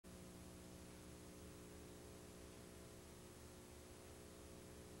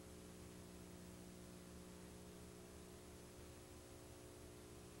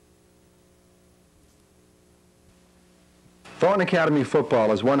Thornton Academy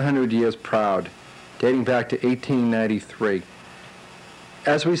football is 100 years proud, dating back to 1893.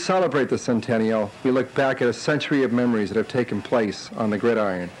 As we celebrate the centennial, we look back at a century of memories that have taken place on the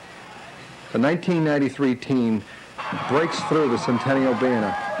gridiron. The 1993 team breaks through the centennial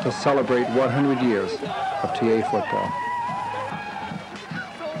banner to celebrate 100 years of TA football.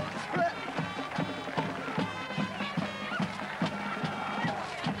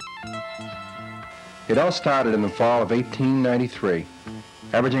 It all started in the fall of 1893.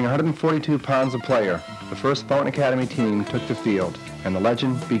 Averaging 142 pounds a player, the first Thornton Academy team took the field, and the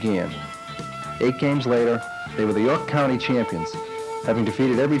legend began. 8 games later, they were the York County champions, having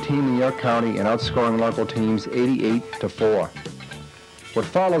defeated every team in York County and outscoring local teams 88-4. What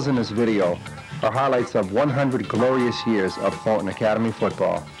follows in this video are highlights of 100 glorious years of Thornton Academy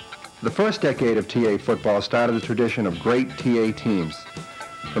football. The first decade of TA football started the tradition of great TA teams.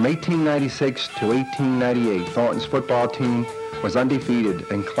 From 1896 to 1898, Thornton's football team was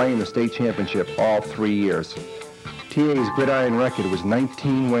undefeated and claimed the state championship all 3 years. TA's gridiron record was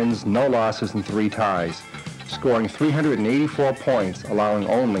 19 wins, no losses, and 3 ties, scoring 384 points, allowing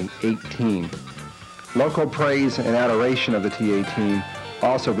only 18. Local praise and adoration of the TA team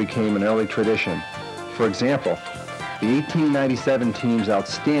also became an early tradition. For example, the 1897 team's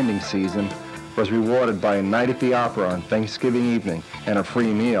outstanding season was rewarded by a night at the opera on Thanksgiving evening and a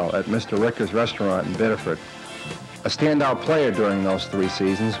free meal at Mr. Ricker's restaurant in Biddeford. A standout player during those 3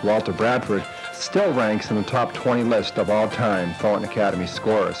 seasons, Walter Bradford, still ranks in the top 20 list of all-time Thornton Academy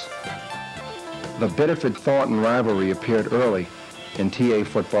scorers. The Biddeford-Thornton rivalry appeared early in TA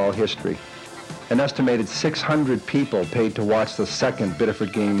football history. An estimated 600 people paid to watch the second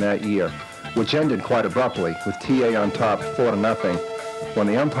Biddeford game that year, which ended quite abruptly with TA on top 4-0 when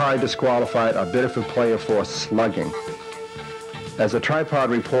the umpire disqualified a Biddeford player for slugging. As the Tripod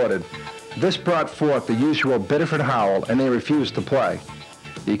reported, this brought forth the usual Biddeford howl, and they refused to play.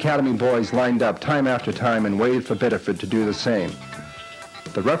 The Academy boys lined up time after time and waited for Biddeford to do the same.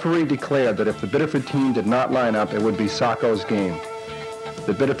 The referee declared that if the Biddeford team did not line up, it would be Sacco's game.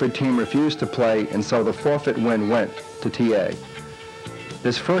 The Biddeford team refused to play, and so the forfeit win went to TA.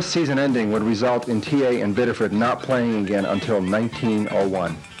 This first season ending would result in TA and Biddeford not playing again until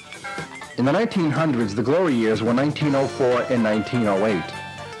 1901. In the 1900s, the glory years were 1904 and 1908.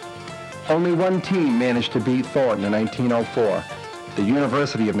 Only one team managed to beat Thornton in 1904, the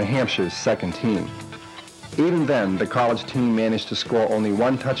University of New Hampshire's second team. Even then, the college team managed to score only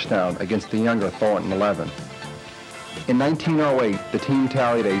 1 touchdown against the younger Thornton 11. In 1908, the team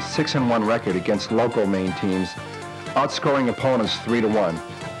tallied a 6-1 record against local Maine teams, outscoring opponents 3-1.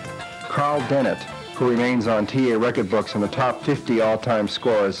 Carl Dennett, who remains on TA record books in the top 50 all-time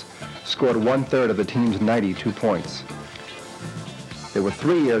scorers, scored 1/3 of the team's 92 points. There were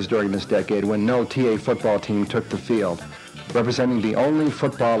 3 years during this decade when no TA football team took the field, representing the only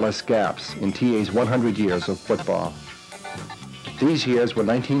football-less gaps in TA's 100 years of football. These years were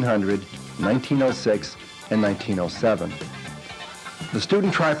 1900, 1906, and 1907. The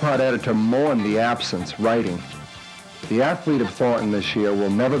student Tripod editor mourned the absence, writing, "The athlete of Thornton this year will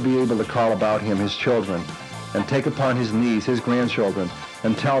never be able to call about him his children and take upon his knees his grandchildren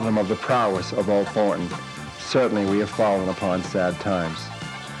and tell them of the prowess of old Thornton. Certainly we have fallen upon sad times."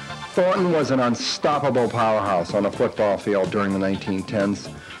 Thornton was an unstoppable powerhouse on the football field during the 1910s,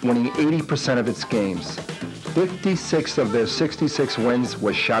 winning 80% of its games. 56 of their 66 wins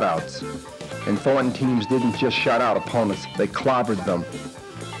were shutouts. And Thornton teams didn't just shut out opponents, they clobbered them.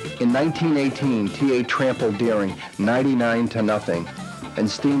 In 1918, TA trampled Deering 99-0 and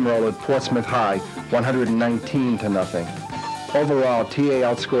steamrolled Portsmouth High 119-0. Overall, TA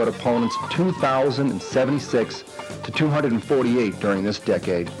outscored opponents 2,076 to 248 during this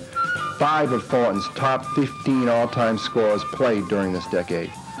decade. 5 of Thornton's top 15 all-time scorers played during this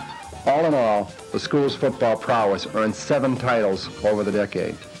decade. All in all, the school's football prowess earned 7 titles over the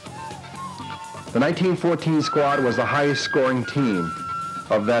decade. The 1914 squad was the highest scoring team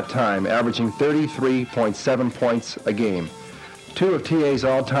of that time, averaging 33.7 points a game. 2 of TA's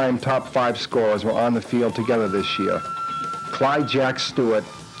all-time top 5 scorers were on the field together this year. Clyde Jack Stewart,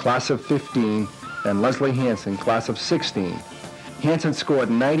 class of 15, and Leslie Hansen, class of 16. Hansen scored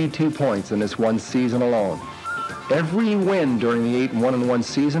 92 points in this one season alone. Every win during the 8-1-1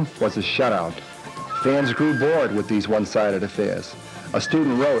 season was a shutout. Fans grew bored with these one-sided affairs. A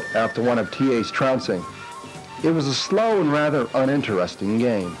student wrote after one of TA's trouncing, "It was a slow and rather uninteresting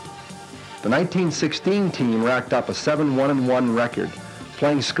game." The 1916 team racked up a 7-1-1 record,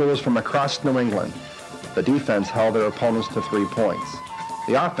 playing schools from across New England. The defense held their opponents to 3 points.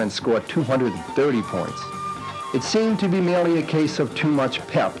 The offense scored 230 points. It seemed to be merely a case of too much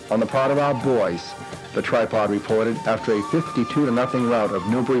pep on the part of our boys, the Tripod reported after a 52-0 rout of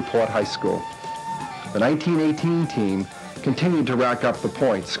Newburyport High School. The 1918 team continued to rack up the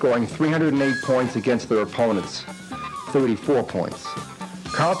points, scoring 308 points against their opponents, 34 points.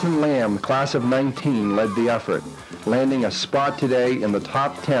 Carlton Lamb, class of 19, led the effort, landing a spot today in the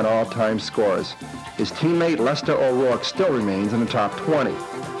top 10 all-time scorers. His teammate Lester O'Rourke still remains in the top 20.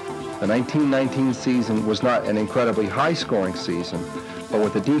 The 1919 season was not an incredibly high-scoring season, but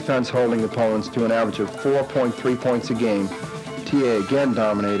with the defense holding opponents to an average of 4.3 points a game, TA again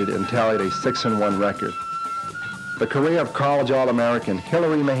dominated and tallied a 6-1 record. The career of college All-American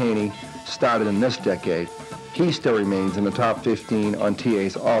Hillary Mahaney started in this decade. He still remains in the top 15 on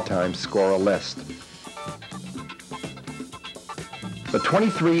TA's all-time scorer list. The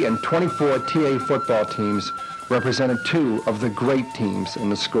 23 and 24 TA football teams represented two of the great teams in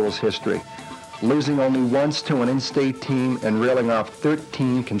the school's history, losing only once to an in-state team and reeling off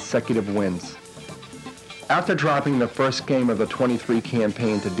 13 consecutive wins. After dropping the first game of the 23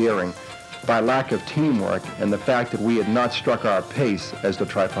 campaign to Deering by lack of teamwork and the fact that we had not struck our pace, as the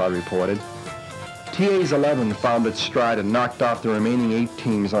Tripod reported, TA's 11 found its stride and knocked off the remaining 8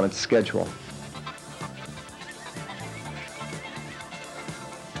 teams on its schedule.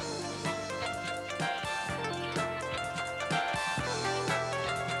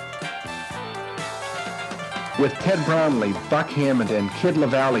 With Ted Brownlee, Buck Hammond, and Kid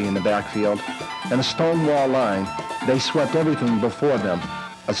LaValle in the backfield and a stonewall line, they swept everything before them,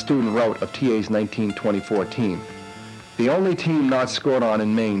 a student wrote of TA's 1924 team. The only team not scored on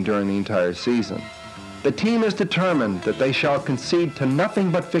in Maine during the entire season. The team is determined that they shall concede to nothing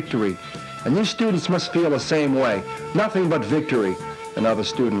but victory, and you students must feel the same way. Nothing but victory, another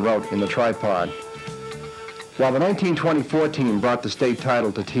student wrote in the Tripod. While the 1924 team brought the state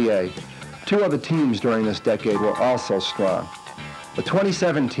title to TA, 2 other teams during this decade were also strong. The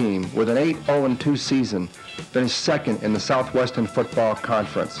 27 team, with an 8-0-2 season, finished second in the Southwestern Football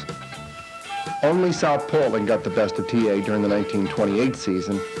Conference. Only South Portland got the best of TA during the 1928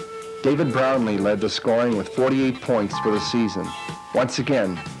 season. David Brownlee led the scoring with 48 points for the season. Once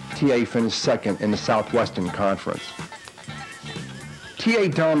again, TA finished second in the Southwestern Conference. TA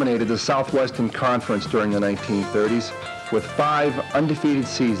dominated the Southwestern Conference during the 1930s with 5 undefeated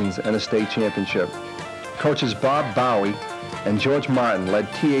seasons and a state championship. Coaches Bob Bowie and George Martin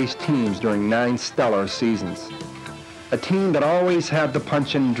led TA's teams during 9 stellar seasons. A team that always had the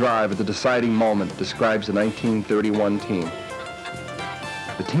punch and drive at the deciding moment describes the 1931 team.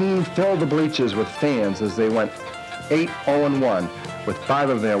 The team filled the bleachers with fans as they went 8-0-1, with 5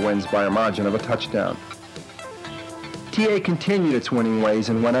 of their wins by a margin of a touchdown. TA continued its winning ways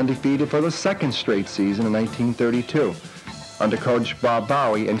and went undefeated for the 2nd straight season in 1932, under coach Bob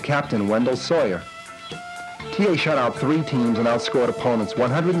Bowie and captain Wendell Sawyer. TA shut out 3 teams and outscored opponents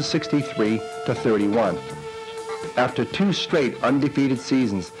 163-31. After 2 straight undefeated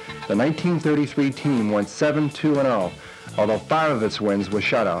seasons, the 1933 team went 7-2-0, although 5 of its wins were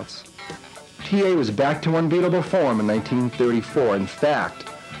shutouts. TA was back to unbeatable form in 1934. In fact,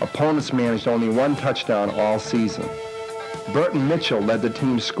 opponents managed only 1 touchdown all season. Burton Mitchell led the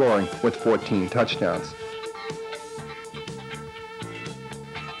team's scoring with 14 touchdowns.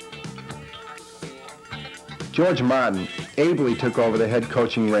 George Martin ably took over the head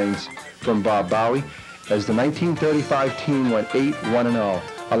coaching reins from Bob Bowie as the 1935 team went 8-1-0,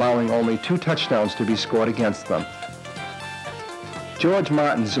 allowing only 2 touchdowns to be scored against them. George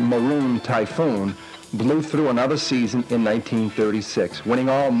Martin's Maroon Typhoon blew through another season in 1936, winning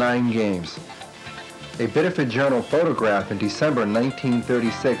all 9 games. A Biddeford Journal photograph in December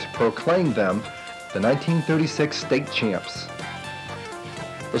 1936 proclaimed them the 1936 state champs.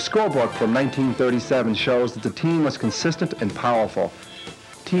 The scorebook from 1937 shows that the team was consistent and powerful.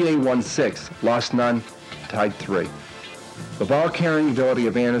 TA won 6, lost none, tied 3. The ball-carrying ability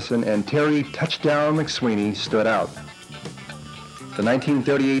of Anderson and Terry Touchdown McSweeney stood out. The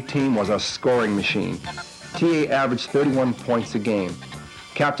 1938 team was a scoring machine. TA averaged 31 points a game.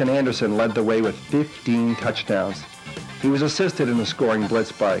 Captain Anderson led the way with 15 touchdowns. He was assisted in the scoring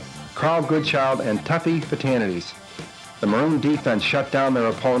blitz by Carl Goodchild and Tuffy Fatanides. The Maroon defense shut down their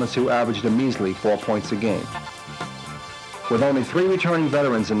opponents, who averaged a measly 4 points a game. With only 3 returning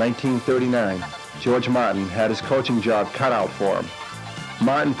veterans in 1939, George Martin had his coaching job cut out for him.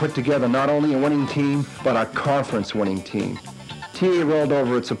 Martin put together not only a winning team, but a conference-winning team. TA rolled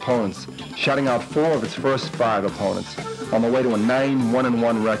over its opponents, shutting out 4 of its first 5 opponents, on the way to a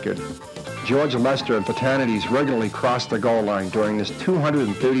 9-1-1 record. George Lester and Fatanides regularly crossed the goal line during this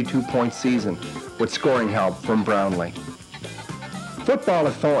 232-point season, with scoring help from Brownlee. Football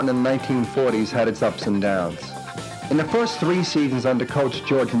at Thornton in the 1940s had its ups and downs. In the first 3 seasons under coach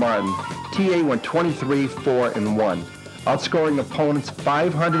George Martin, TA TA went 23-4-1, outscoring opponents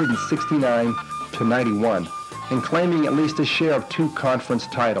 569 to 91, and claiming at least a share of 2 conference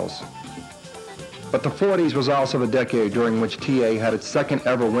titles. But the 40s was also the decade during which TA had its second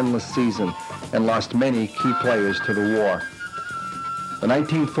ever winless season and lost many key players to the war. The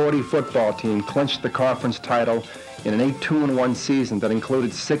 1940 football team clinched the conference title in an 8-2-1 season that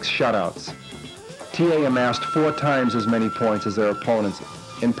included 6 shutouts. TA amassed 4 times as many points as their opponents,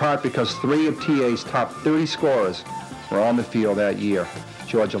 in part because 3 of TA's top 30 scorers were on the field that year: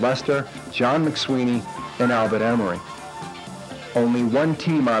 George Lester, John McSweeney, and Albert Emery. Only 1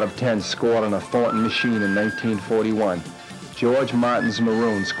 team out of 10 scored on a Thornton machine in 1941. George Martin's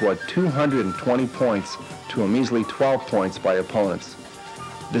Maroons scored 220 points to a measly 12 points by opponents.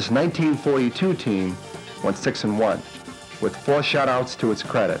 This 1942 team went 6-1, with 4 shutouts to its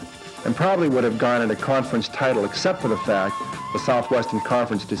credit, and probably would have garnered a conference title except for the fact the Southwestern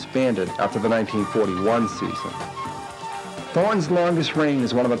Conference disbanded after the 1941 season. Thornton's longest reign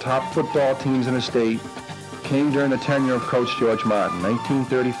as one of the top football teams in the state came during the tenure of Coach George Martin,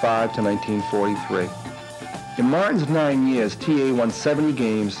 1935 to 1943. In Martin's 9 years, TA won 70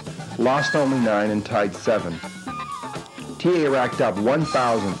 games, lost only 9, and tied 7. TA racked up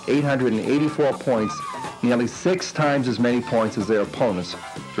 1,884 points, nearly 6 times as many points as their opponents,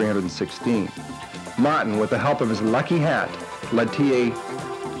 316. Martin, with the help of his lucky hat, led TA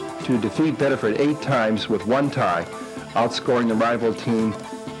to defeat Bedford 8 times with 1 tie, outscoring the rival team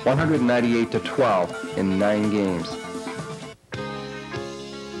 198 to 12 in 9 games.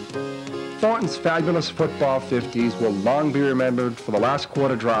 Thornton's fabulous football 50s will long be remembered for the last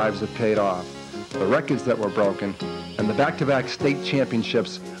quarter drives that paid off, the records that were broken, and the back-to-back state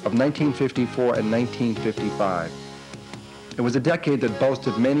championships of 1954 and 1955. It was a decade that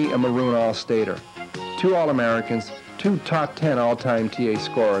boasted many a Maroon All-Stater, 2 All-Americans, 2 top 10 all-time TA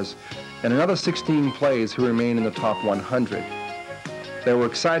scorers, and another 16 players who remain in the top 100. There were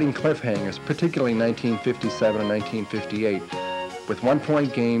exciting cliffhangers, particularly in 1957 and 1958, with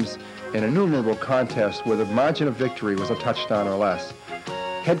 1-point games and innumerable contests where the margin of victory was a touchdown or less.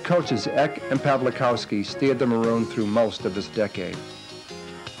 Head coaches Eck and Pavlikowski steered the Maroon through most of this decade.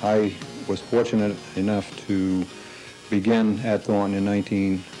 I was fortunate enough to begin at Thornton in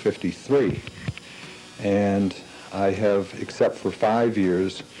 1953, and I have, except for 5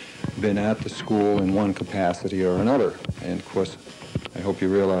 years, been at the school in one capacity or another. And of course, I hope you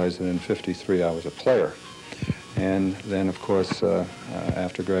realize that in '53 I was a player. And then, of course,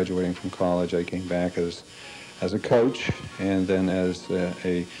 after graduating from college, I came back as a coach and then as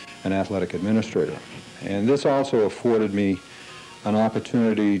an athletic administrator. And this also afforded me an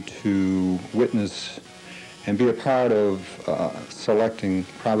opportunity to witness and be a part of selecting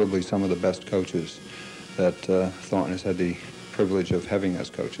probably some of the best coaches that Thornton has had the privilege of having as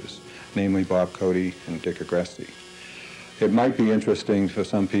coaches, namely Bob Cody and Dick Agresti. It might be interesting for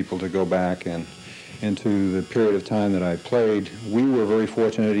some people to go back and into the period of time that I played. We were very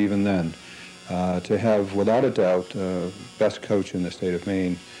fortunate even then to have, without a doubt, best coach in the state of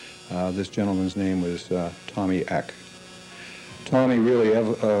Maine. This gentleman's name was Tommy Eck. Tommy really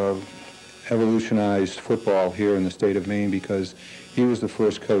evolutionized football here in the state of Maine because he was the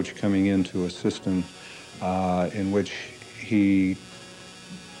first coach coming into a system in which he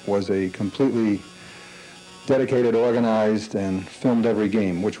was a completely dedicated, organized, and filmed every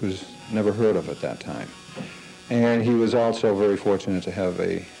game, which was never heard of at that time. And he was also very fortunate to have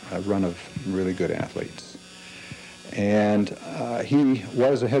a run of really good athletes. And he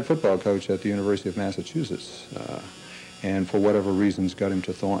was a head football coach at the University of Massachusetts, and for whatever reasons got him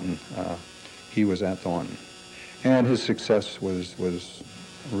to Thornton. He was at Thornton. And his success was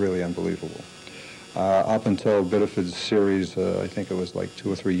really unbelievable. Up until Biddeford's series, I think it was like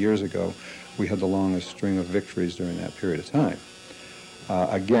 2 or 3 years ago, we had the longest string of victories during that period of time.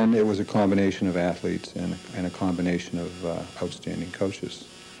 Again, it was a combination of athletes and a combination of outstanding coaches.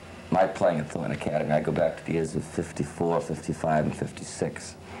 My playing at Thornton Academy, I go back to the years of 54, 55, and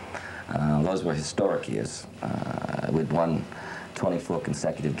 56. Those were historic years. We'd won 24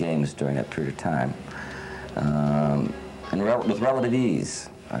 consecutive games during that period of time, and with relative ease.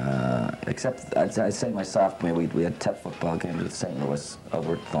 Except, I'd say my sophomore year, we had tough football games with St. Louis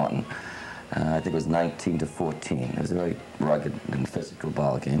over at Thornton. I think it was 19-14. It was a very rugged and physical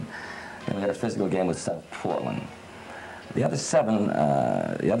ball game. And we had a physical game with South Portland. The other 7,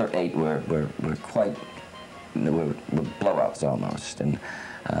 the other 8 were quite, were blowouts almost. And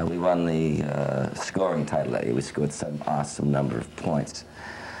we won the scoring title that year. We scored some awesome number of points.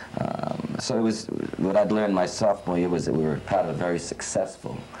 So it was, what I'd learned my sophomore year was that we were part of a very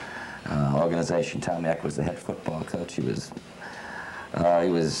successful organization. Tommy Eck was the head football coach. He was He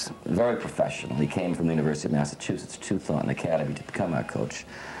was very professional. He came from the University of Massachusetts to Thornton Academy to become our coach,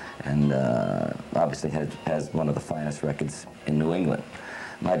 and obviously has one of the finest records in New England.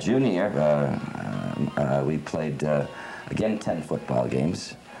 My junior year, we played, again, 10 football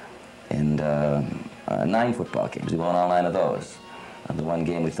games and 9 football games. We won all 9 of those. The one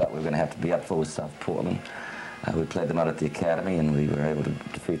game we thought we were going to have to be up for was South Portland. We played them out at the Academy, and we were able to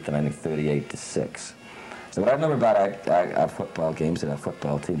defeat them, I think, 38-6. So what I remember about our football games and our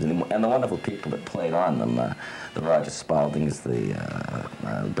football teams, and the wonderful people that played on them, the Roger Spaldings,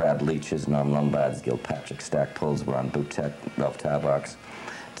 the Brad Leaches, Norm Lombards, Gilpatrick, Stackpoles, Ron Boutet, Ralph Tarbox,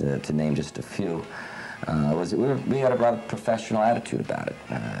 to name just a few, we had a rather professional attitude about it.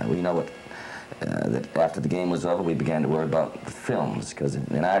 We know that after the game was over, we began to worry about the films, because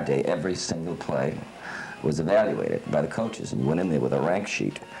in our day, every single play was evaluated by the coaches, and you went in there with a rank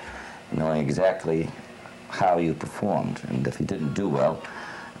sheet, knowing exactly how you performed, and if you didn't do well,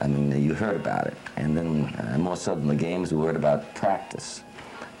 I mean, you heard about it. And then, more so than the games, we worried about practice,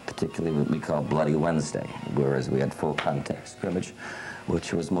 particularly what we call Bloody Wednesday, whereas we had full contact scrimmage,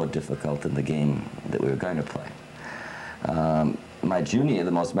 which was more difficult than the game that we were going to play. My junior year,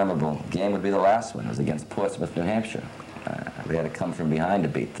 the most memorable game would be the last one. It was against Portsmouth, New Hampshire. We had to come from behind to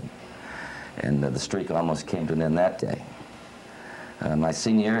beat them, and the streak almost came to an end that day. My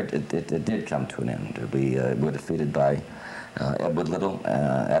senior year, it did come to an end. We were defeated by Edward Little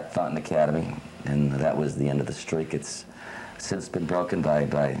at Thornton Academy, and that was the end of the streak. It's since been broken by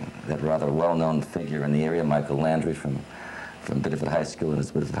that rather well-known figure in the area, Michael Landry from Biddeford High School and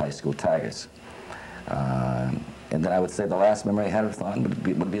his Biddeford High School Tigers. And then I would say the last memory I had of Thornton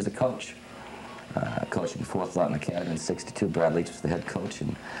would be as a coach. Coaching for Thornton Academy in '62, Brad Leach was the head coach,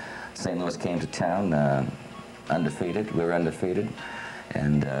 and St. Louis came to town undefeated. We were undefeated,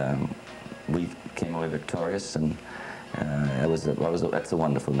 and we came away victorious, and that's a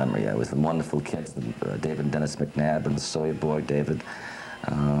wonderful memory. It was the wonderful kids, David and Dennis McNabb, and the Sawyer boy, David,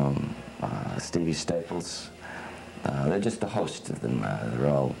 Stevie Staples. They're just a host of them. They're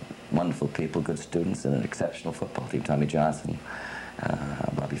all wonderful people, good students, and an exceptional football team. Tommy Johnson,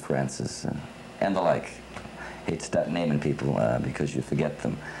 Bobby Francis, and the like. Hate to start naming people because you forget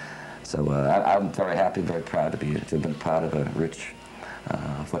them. So I'm very happy, very proud to have been part of a rich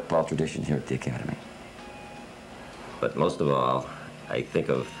football tradition here at the Academy. But most of all, I think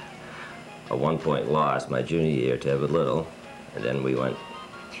of a one-point loss my junior year to Everett Little, and then we went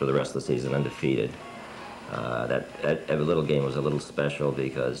through the rest of the season undefeated. That Everett Little game was a little special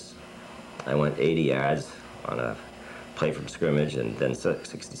because I went 80 yards on a play from scrimmage, and then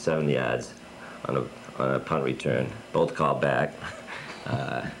 67 yards on a punt return, both called back.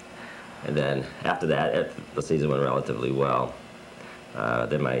 And then after that, the season went relatively well.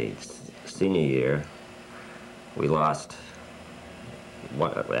 Then my senior year, we lost.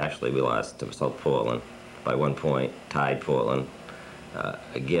 Actually, we lost to South Portland by 1 point, tied Portland.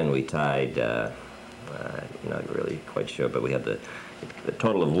 Again, we tied, not really quite sure, but we had the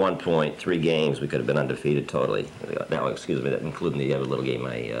total of 1 point, 3 games. We could have been undefeated totally. Now, excuse me, that including the Everett Little game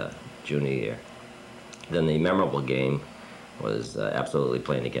my junior year. Then the memorable game was absolutely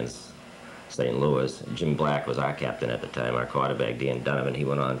playing against St. Louis. Jim Black was our captain at the time, our quarterback, Dan Donovan. He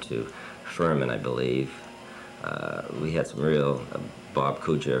went on to Furman, I believe. We had some real, Bob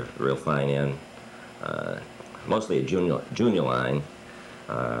Kuchar, real fine end, mostly a junior line.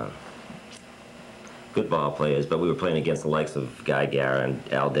 Good ball players, but we were playing against the likes of Guy Guerin,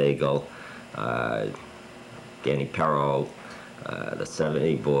 Al Daigle, Danny Perro, the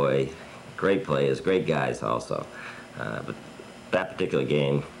 70 boy. Great players, great guys also. But that particular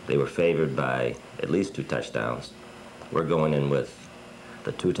game, they were favored by at least 2 touchdowns. We're going in with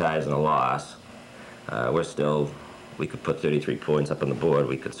the 2 ties and a loss. We could put 33 points up on the board.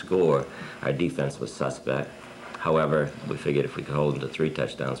 We could score. Our defense was suspect. However, we figured if we could hold them to 3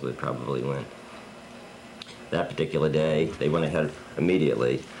 touchdowns, we'd probably win. That particular day, they went ahead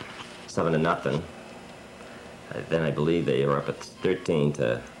immediately, 7-0. Then I believe they were up at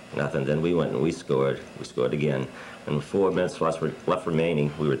 13-0. Then we went and we scored. We scored again. And with 4 minutes left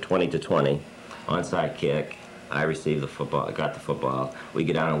remaining, we were 20-20. Onside kick. I received the football. I got the football. We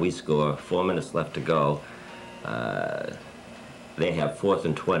get down and we score. 4 minutes left to go. They have 4th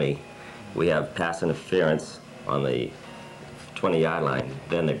and 20. We have pass interference on the 20-yard line.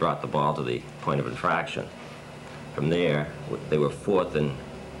 Then they brought the ball to the point of infraction. From there, they were 4th and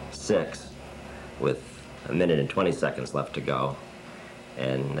 6 with 1 minute and 20 seconds left to go.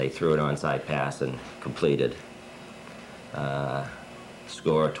 And they threw an onside pass and completed.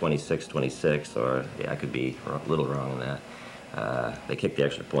 Score 26-26, or yeah, I could be a little wrong on that. They kicked the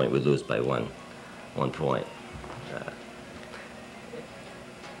extra point. We lose by one point.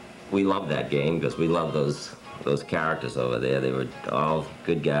 we loved that game because we loved those characters over there. They were all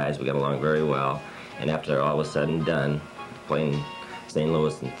good guys. We got along very well. And after all was said and done, playing St.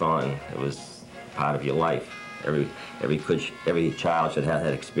 Louis and Thornton, it was part of your life. Every child should have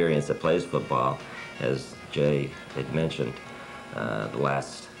that experience that plays football. As Jay had mentioned, the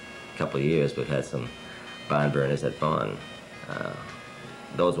last couple of years we've had some barn burners at Thornton.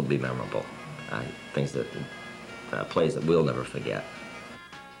 Those will be memorable. Things that plays that we'll never forget.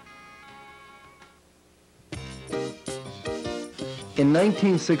 In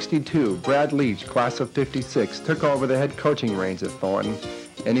 1962, Brad Leach, class of '56, took over the head coaching reins at Thornton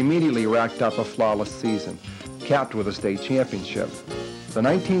and immediately racked up a flawless season, capped with a state championship. The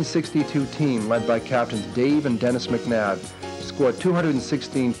 1962 team, led by captains Dave and Dennis McNabb, scored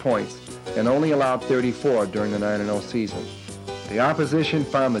 216 points and only allowed 34 during the 9-0 season. The opposition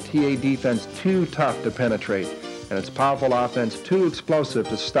found the TA defense too tough to penetrate and its powerful offense too explosive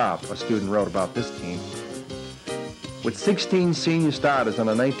to stop, a student wrote about this team. With 16 senior starters on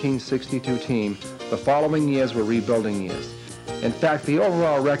the 1962 team, the following years were rebuilding years. In fact, the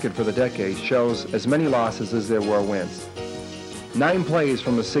overall record for the decade shows as many losses as there were wins. 9 players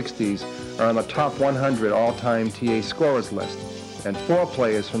from the 60s are on the top 100 all-time TA scorers list, and 4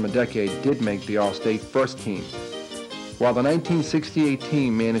 players from the decade did make the All-State first team. While the 1968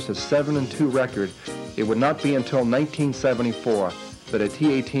 team managed a 7-2 record, it would not be until 1974 that a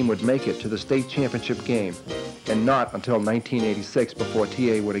TA team would make it to the state championship game, and not until 1986 before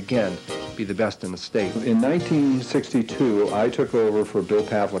TA would again be the best in the state. In 1962, I took over for Bill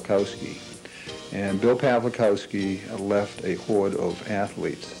Pawlikowski, and Bill Pawlikowski left a horde of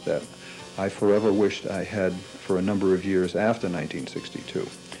athletes that I forever wished I had for a number of years after 1962.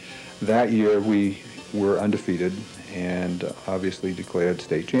 That year we were undefeated and obviously declared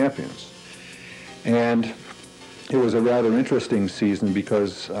state champions. And it was a rather interesting season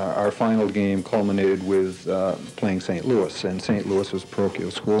because our final game culminated with playing St. Louis, and St. Louis was a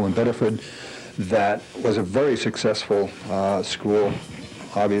parochial school in Bedford that was a very successful school,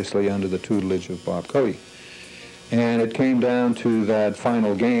 obviously under the tutelage of Bob Cody. And it came down to that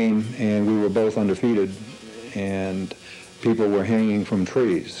final game, and we were both undefeated, and people were hanging from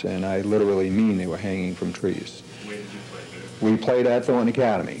trees, and I literally mean they were hanging from trees. Where did you play? We played at Thornton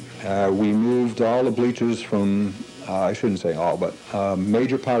Academy. We moved all the bleachers from, I shouldn't say all, but a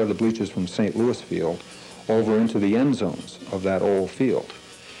major part of the bleachers from St. Louis field over into the end zones of that old field.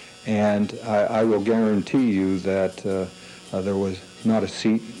 And I will guarantee you that there was not a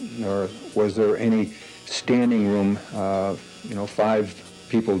seat, nor was there any standing room, 5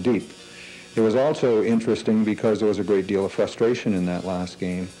 people deep. It was also interesting because there was a great deal of frustration in that last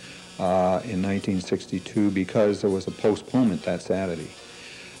game in 1962 because there was a postponement that Saturday.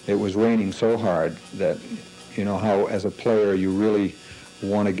 It was raining so hard that, you know, how as a player you really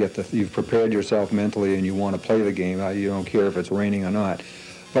want to get you've prepared yourself mentally and you want to play the game. You don't care if it's raining or not.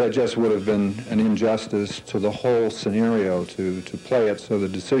 But it just would have been an injustice to the whole scenario to play it, so the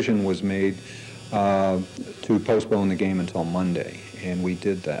decision was made to postpone the game until Monday, and we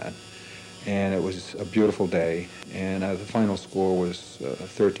did that. And it was a beautiful day, and the final score was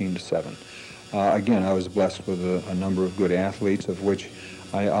 13-7. Again, I was blessed with a number of good athletes, of which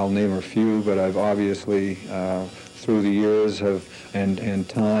I'll name a few, but I've obviously, through the years and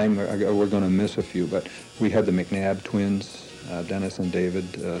time, we're going to miss a few. But we had the McNabb twins, Dennis and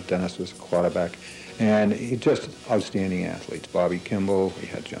David. Dennis was a quarterback, and just outstanding athletes. Bobby Kimball, we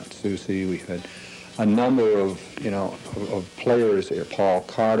had John Susi, we had a number of, of players there. Paul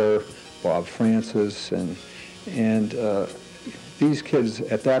Carter, Bob Francis, and these kids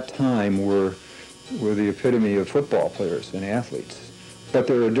at that time were the epitome of football players and athletes. But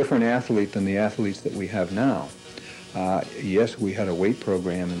they're a different athlete than the athletes that we have now. Yes, we had a weight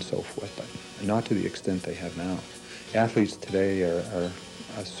program and so forth, but not to the extent they have now. Athletes today are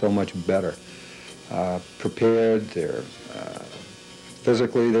so much better prepared. They're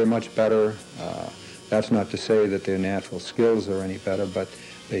physically they're much better. That's not to say that their natural skills are any better, but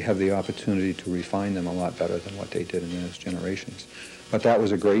they have the opportunity to refine them a lot better than what they did in those generations. But that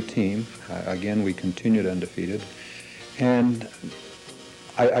was a great team. Again, we continued undefeated. And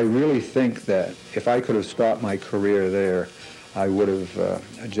I really think that if I could have stopped my career there, I would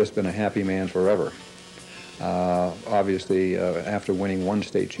have just been a happy man forever. Obviously, after winning one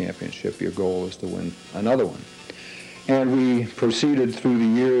state championship, your goal is to win another one. And we proceeded through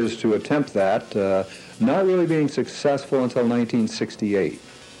the years to attempt that, not really being successful until 1968.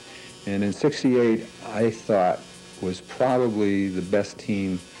 And in '68, I thought was probably the best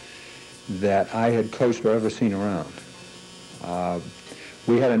team that I had coached or ever seen around.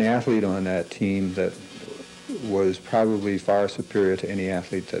 We had an athlete on that team that was probably far superior to any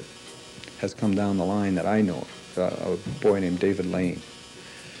athlete that has come down the line that I know of, a boy named David Lane.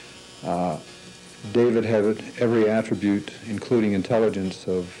 David had every attribute, including intelligence,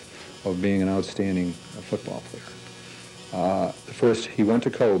 of being an outstanding football player. First, he went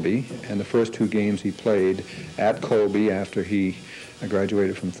to Colby, and the first 2 games he played at Colby after he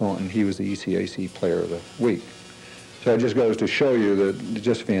graduated from Thornton, he was the ECAC Player of the Week. So it just goes to show you that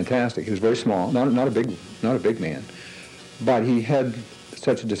just fantastic. He was very small, not a big man, but he had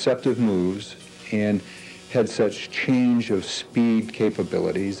such deceptive moves and had such change of speed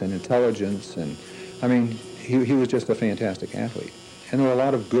capabilities and intelligence, and I mean, he was just a fantastic athlete. And there were a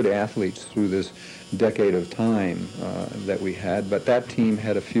lot of good athletes through this decade of time that we had, but that team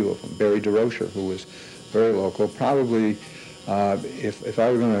had a few of them. Barry DeRocher, who was very local, probably, if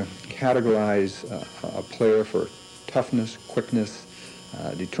I were going to categorize a player for toughness, quickness,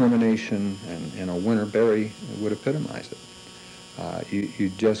 determination, and a winner, Barry would epitomize it. You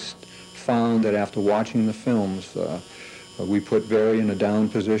just found that after watching the films, we put Barry in a down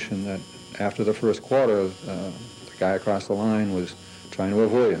position that after the first quarter, the guy across the line was trying to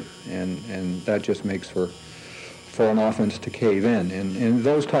avoid him, and that just makes for an offense to cave in. And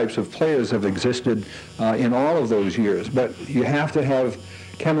those types of players have existed in all of those years, but you have to have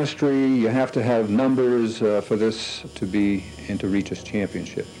chemistry, you have to have numbers for this to be and to reach a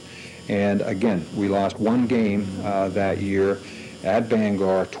championship. And again, we lost 1 game that year at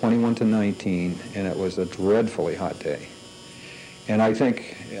Bangor, 21-19, and it was a dreadfully hot day. And I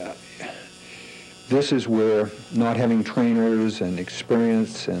think this is where not having trainers and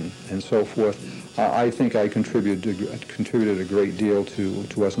experience and so forth, I think I contributed a great deal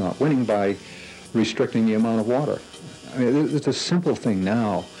to us not winning by restricting the amount of water. I mean, it's a simple thing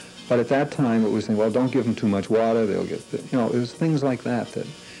now, but at that time it was saying, well, don't give them too much water, they'll get, it was things like that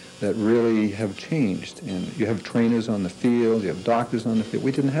really have changed. And you have trainers on the field, you have doctors on the field.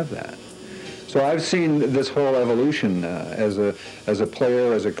 We didn't have that. So I've seen this whole evolution as a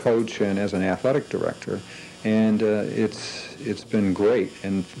player, as a coach, and as an athletic director, and it's been great.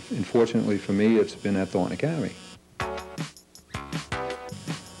 And fortunately for me, it's been at Thornton Academy.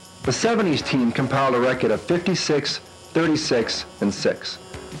 The 70s team compiled a record of 56, 36, and 6,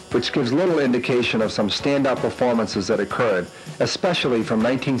 which gives little indication of some standout performances that occurred, especially from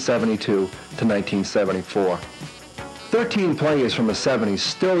 1972 to 1974. 13 players from the 70s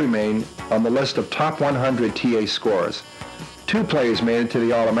still remain on the list of top 100 TA scorers. 2 players made it to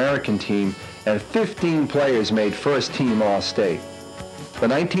the All-American team, and 15 players made first team All-State. The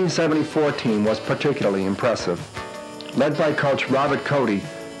 1974 team was particularly impressive. Led by coach Robert Cody,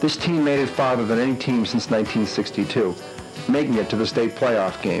 this team made it farther than any team since 1962, making it to the state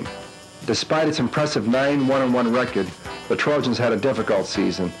playoff game. Despite its impressive 9-1-1 record, the Trojans had a difficult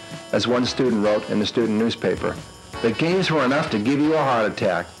season, as one student wrote in the student newspaper. The games were enough to give you a heart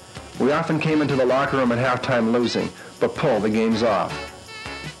attack. We often came into the locker room at halftime losing, but pulled the games off.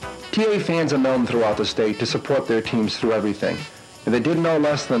 TA fans are known throughout the state to support their teams through everything, and they did no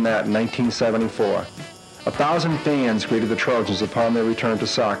less than that in 1974. 1,000 fans greeted the Trojans upon their return to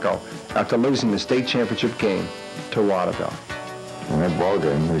Saco after losing the state championship game to Waterville. In that ball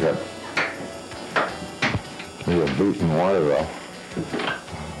game, we got beaten Waterville.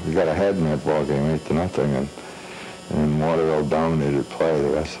 We got ahead in that ball game, 8-0, and Waterville dominated play the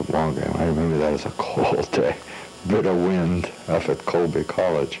rest of the ball game. I remember that as a cold day, bitter wind up at Colby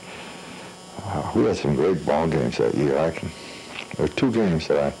College. We had some great ball games that year. There are 2 games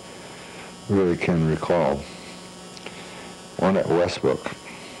that I really can recall. One at Westbrook,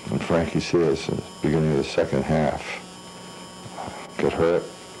 when Frankie Sears, at the beginning of the second half, got hurt,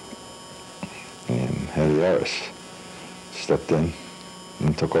 and Eddie Harris stepped in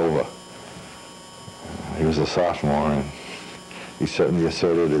and took over. He was a sophomore, and he certainly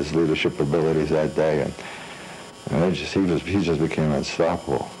asserted his leadership abilities that day, and he just became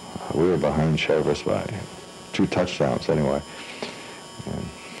unstoppable. We were behind Chervis by 2 touchdowns anyway,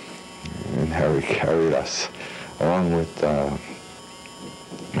 and Harry carried us, along with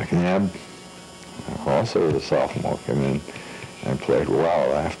McNabb, also a sophomore, came in and played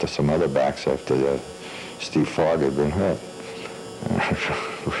well after some other backs after Steve Fogg had been hurt.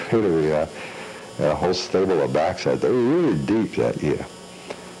 Really, had a whole stable of backs out there. They were really deep that year,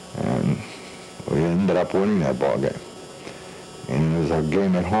 and we ended up winning that ball game. And it was a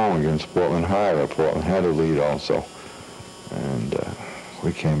game at home against Portland High, where Portland had a lead also, and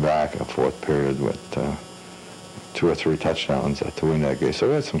we came back in 4th period with 2 or 3 touchdowns to win that game. So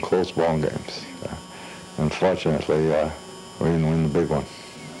we had some close ball games. Unfortunately, we didn't win the big one.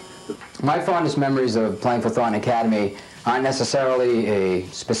 My fondest memories of playing for Thornton Academy aren't necessarily a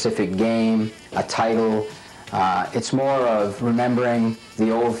specific game, a title, It's more of remembering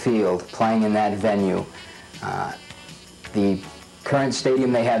the old field, playing in that venue. The current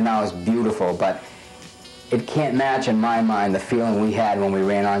stadium they have now is beautiful, but it can't match in my mind the feeling we had when we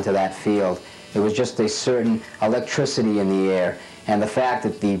ran onto that field. There was just a certain electricity in the air, and the fact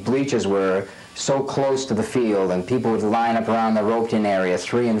that the bleachers were so close to the field and people would line up around the roped-in area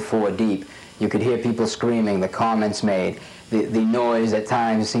 3 and 4 deep. You could hear people screaming, the comments made. The noise at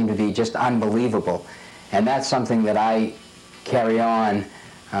times seemed to be just unbelievable. And that's something that I carry on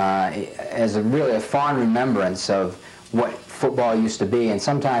as really a fond remembrance of what football used to be. And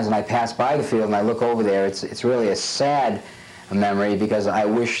sometimes when I pass by the field and I look over there, it's really a sad memory, because I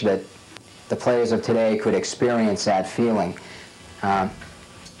wish that the players of today could experience that feeling.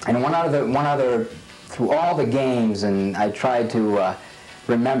 And one other, through all the games, and I tried to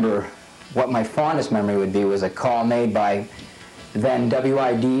remember what my fondest memory would be, was a call made by then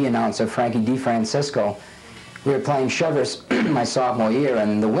WID announcer Frankie DeFrancisco. We were playing Chever's my sophomore year,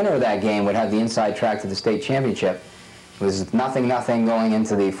 and the winner of that game would have the inside track to the state championship. It was 0-0 going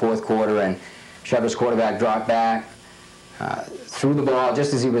into the 4th quarter, and Chever's quarterback dropped back, threw the ball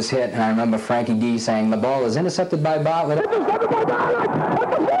just as he was hit, and I remember Frankie D saying, "The ball is intercepted by Bartlett." Intercepted by Bartlett at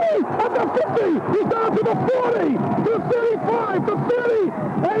the 40, at the 50, he's down to the 40, to the 35, to 30,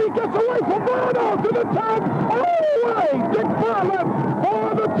 and he gets away from Mondor to the 10, all the way, Dick Bartlett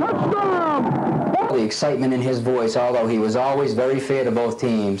for the touchdown. The excitement in his voice, although he was always very fair to both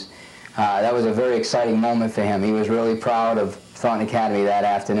teams, that was a very exciting moment for him. He was really proud of Thornton Academy that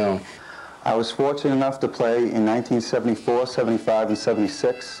afternoon. I was fortunate enough to play in 1974, 75, and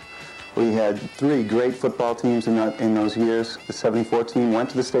 76. We had 3 great football teams in those years. The 74 team went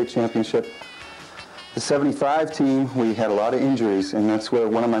to the state championship. The 75 team, we had a lot of injuries, and that's where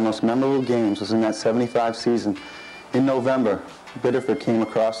one of my most memorable games was in that 75 season. In November, Biddeford came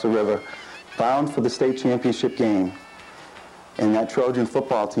across the river, bound for the state championship game. And that Trojan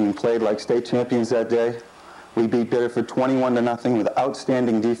football team played like state champions that day. We beat Biddeford 21-0 with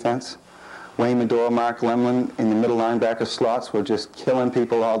outstanding defense. Wayne Mondor, Mark Lemlin in the middle linebacker slots were just killing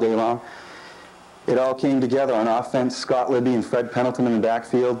people all day long. It all came together on offense. Scott Libby and Fred Pendleton in the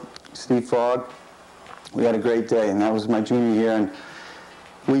backfield, Steve Fogg. We had a great day, and that was my junior year. And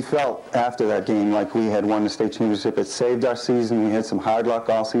we felt after that game like we had won the state championship. It saved our season. We had some hard luck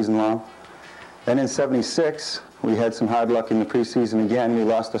all season long. Then in 76, we had some hard luck in the preseason again. We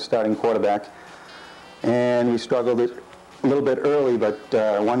lost our starting quarterback, and we struggled a little bit early, but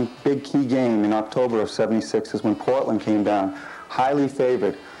one big key game in October of 76 is when Portland came down, highly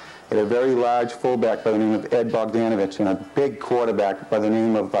favored. It had a very large fullback by the name of Ed Bogdanovich and a big quarterback by the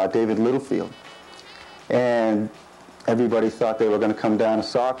name of David Littlefield. And everybody thought they were going to come down to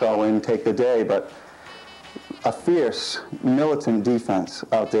Saco and take the day, but a fierce, militant defense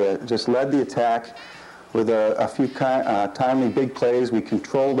out there just led the attack with a few timely big plays. We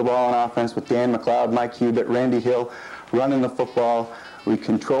controlled the ball on offense with Dan McLeod, Mike Hubert, Randy Hill running the football. We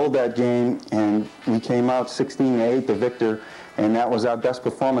controlled that game, and we came out 16-8, the victor, and that was our best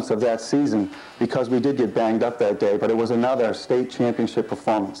performance of that season, because we did get banged up that day, but it was another state championship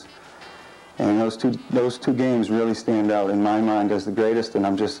performance. And those two games really stand out in my mind as the greatest,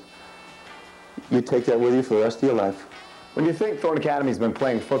 and you take that with you for the rest of your life. When you think Thornton Academy's been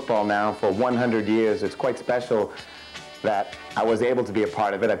playing football now for 100 years, it's quite special that I was able to be a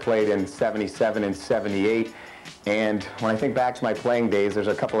part of it. I played in 77 and 78, and when I think back to my playing days, there's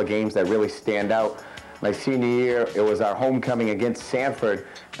a couple of games that really stand out. My senior year, it was our homecoming against Sanford,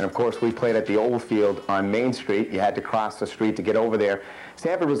 and of course we played at the old field on Main Street. You had to cross the street to get over there.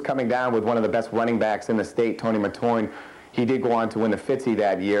 Sanford was coming down with one of the best running backs in the state, Tony Matoin. He did go on to win the Fitzy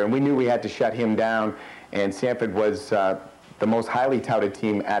that year, and we knew we had to shut him down, and Sanford was the most highly touted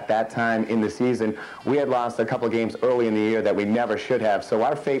team at that time in the season. We had lost a couple of games early in the year that we never should have, so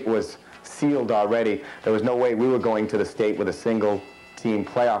our fate was sealed already. There was no way we were going to the state with a single team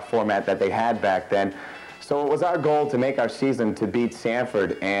playoff format that they had back then. So it was our goal to make our season to beat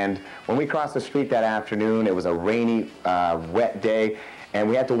Sanford, and when we crossed the street that afternoon, it was a rainy, wet day, and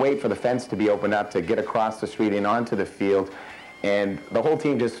we had to wait for the fence to be opened up to get across the street and onto the field. And the whole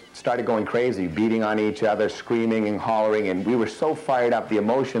team just started going crazy, beating on each other, screaming and hollering, and we were so fired up. The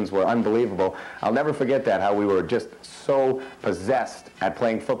emotions were unbelievable. I'll never forget that, how we were just so possessed at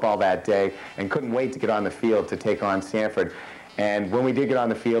playing football that day and couldn't wait to get on the field to take on Sanford. And when we did get on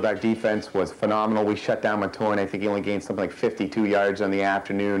the field, our defense was phenomenal. We shut down Matoin. I think he only gained something like 52 yards on the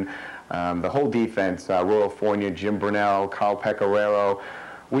afternoon. The whole defense, Rural Fornia, Jim Brunell, Carl Pecoraro,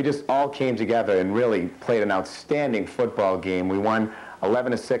 we just all came together and really played an outstanding football game. We won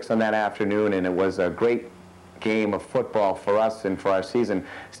 11-6 on that afternoon, and it was a great game of football for us and for our season.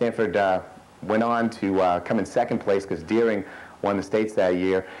 Sanford went on to come in second place because Deering won the states that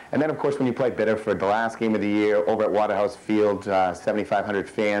year. And then, of course, when you play Biddeford, the last game of the year over at Waterhouse Field, 7,500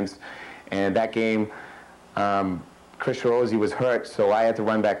 fans. And that game, Chris Rosie was hurt, so I had to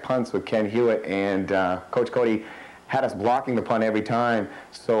run back punts with Ken Hewitt, and Coach Cody had us blocking the punt every time.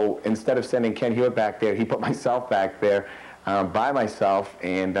 So instead of sending Ken Hewitt back there, he put myself back there by myself,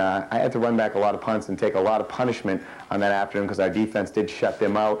 and I had to run back a lot of punts and take a lot of punishment on that afternoon because our defense did shut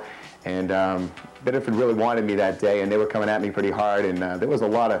them out. And Biddeford really wanted me that day, and they were coming at me pretty hard, and there was a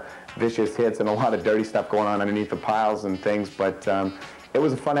lot of vicious hits and a lot of dirty stuff going on underneath the piles and things, but it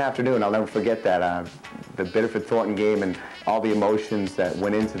was a fun afternoon. I'll never forget that. The Biddeford-Thornton game and all the emotions that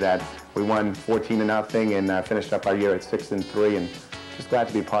went into that. We won 14-0 and finished up our year at 6-3, and just glad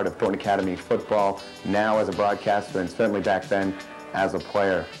to be part of Thornton Academy football now as a broadcaster and certainly back then as a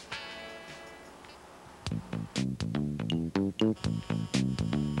player.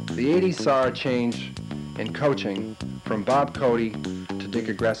 The 80s saw a change in coaching from Bob Cody to Dick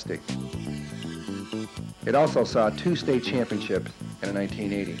Agresti. It also saw 2 state championships in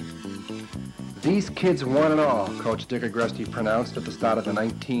 1980. These kids won it all, Coach Dick Agresti pronounced at the start of the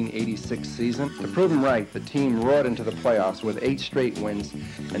 1986 season. To prove him right, the team roared into the playoffs with 8 straight wins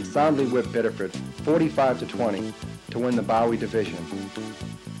and soundly whipped Biddeford 45-20 to win the Bowie division.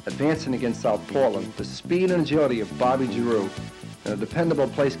 Advancing against South Portland, the speed and agility of Bobby Giroux and the dependable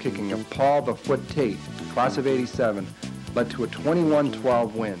place kicking of Paul the Foot Tate, class of 87, led to a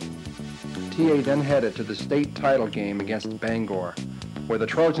 21-12 win. TA then headed to the state title game against Bangor, where the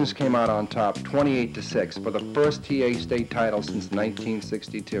Trojans came out on top 28-6 for the first TA state title since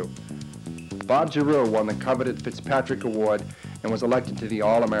 1962. Bob Giroux won the coveted Fitzpatrick Award and was elected to the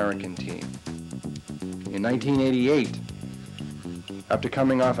All-American team. In 1988, after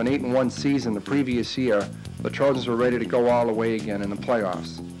coming off an 8-1 season the previous year, the Trojans were ready to go all the way again in the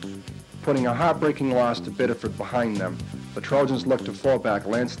playoffs. Putting a heartbreaking loss to Biddeford behind them, the Trojans looked to fullback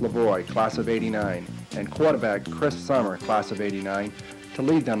Lance Lavoie, class of 89, and quarterback Chris Summer, class of 89, to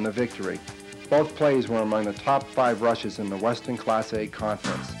lead them to victory. Both plays were among the top 5 rushes in the Western Class A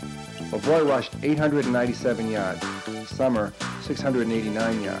Conference. Lavoie rushed 897 yards, Summer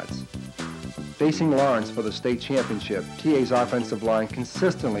 689 yards. Facing Lawrence for the state championship, TA's offensive line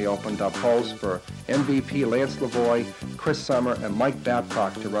consistently opened up holes for MVP Lance Lavoie, Chris Summer, and Mike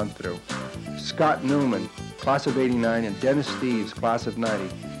Babcock to run through. Scott Newman, class of 89, and Dennis Steves, class of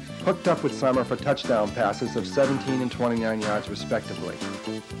 90, hooked up with Summer for touchdown passes of 17 and 29 yards respectively.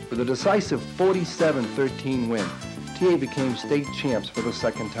 With a decisive 47-13 win, TA became state champs for the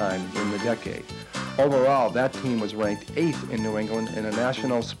second time in the decade. Overall, that team was ranked 8th in New England in a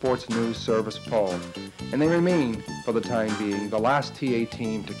National Sports News Service poll, and they remain, for the time being, the last TA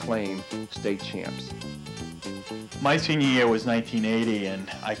team to claim state champs. My senior year was 1980,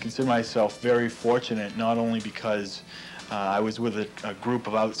 and I consider myself very fortunate, not only because I was with a group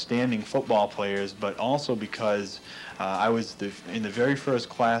of outstanding football players, but also because I was in the very first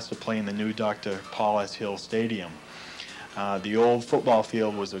class to play in the new Dr. Paul S. Hill Stadium. The old football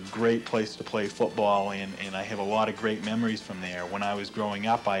field was a great place to play football, and I have a lot of great memories from there. When I was growing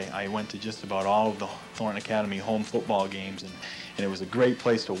up, I went to just about all of the Thornton Academy home football games, and it was a great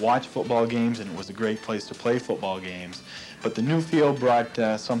place to watch football games, and it was a great place to play football games. But the new field brought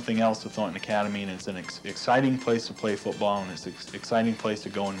something else to Thornton Academy, and it's an exciting place to play football, and it's an exciting place to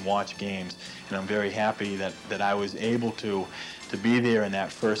go and watch games. And I'm very happy that I was able to be there in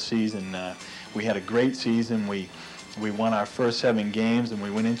that first season. We had a great season. We won our first 7 games, and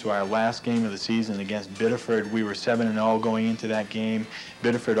we went into our last game of the season against Biddeford. We were 7-0 going into that game.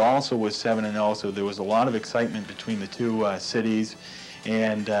 Biddeford also was 7-0, so there was a lot of excitement between the two cities.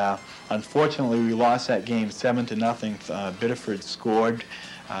 And unfortunately, we lost that game 7-0. Biddeford scored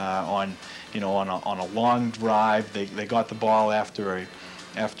on a long drive. They got the ball after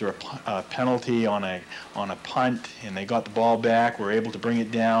a penalty on a punt, and they got the ball back. Were able to bring it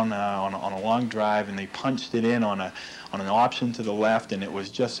down on a long drive, and they punched it in on an option to the left, and it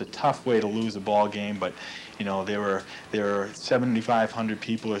was just a tough way to lose a ball game. But there were 7,500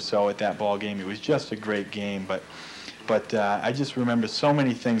 people or so at that ball game. It was just a great game, but I just remember so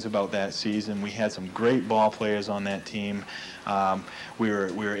many things about that season. We had some great ball players on that team. We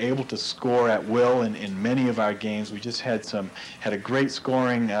were able to score at will in many of our games. We just had a great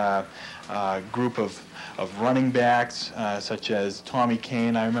scoring group of running backs, such as Tommy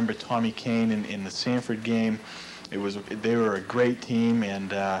Kane. I remember Tommy Kane in the Sanford game. They were a great team,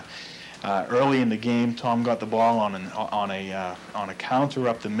 and early in the game, Tom got the ball on a counter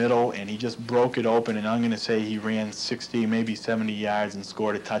up the middle, and he just broke it open, and I'm going to say he ran 60, maybe 70 yards and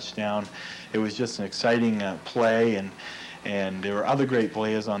scored a touchdown. It was just an exciting play, and And there were other great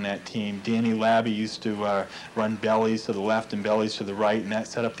players on that team. Danny Labby used to run bellies to the left and bellies to the right, and that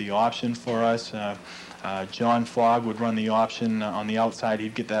set up the option for us. John Fogg would run the option on the outside.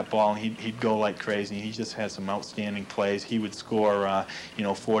 He'd get that ball and he'd go like crazy. He just had some outstanding plays. He would score,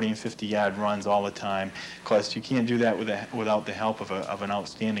 40 and 50-yard runs all the time. Of course, you can't do that without the help of an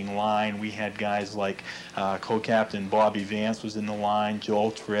outstanding line. We had guys like co-captain Bobby Vance was in the line,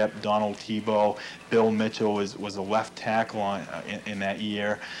 Joel Tripp, Donald Tebow, Bill Mitchell was a left tackle in that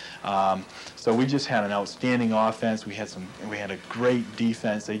year. So we just had an outstanding offense. We had a great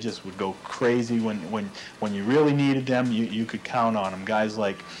defense. They just would go crazy when you really needed them. You could count on them. Guys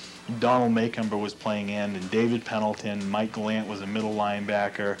like Donald Maycumber was playing end, and David Pendleton, Mike Gallant was a middle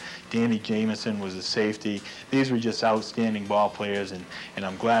linebacker, Danny Jameson was a safety. These were just outstanding ball players, and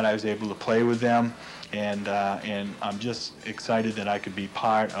I'm glad I was able to play with them. And I'm just excited that I could be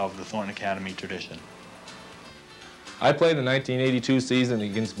part of the Thornton Academy tradition. I played the 1982 season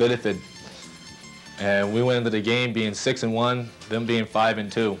against Biddeford, and we went into the game being 6-1, them being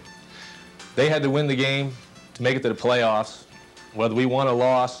 5-2. They had to win the game to make it to the playoffs. Whether we won or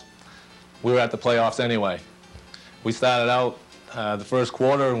lost, we were at the playoffs anyway. We started out the first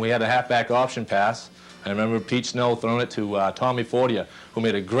quarter, and we had a halfback option pass. I remember Pete Snow throwing it to Tommy Fortier, who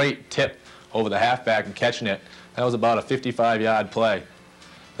made a great tip over the halfback and catching it. That was about a 55-yard play.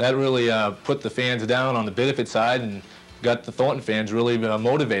 That really put the fans down on the Biddeford side and got the Thornton fans really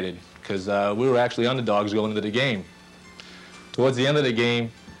motivated, because we were actually underdogs going into the game. Towards the end of the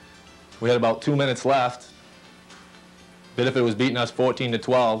game, we had about 2 minutes left. Biddeford was beating us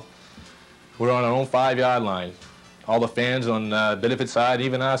 14-12. We were on our own 5-yard line. All the fans on Biddeford side,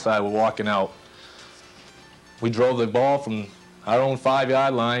 even our side, were walking out. We drove the ball from our own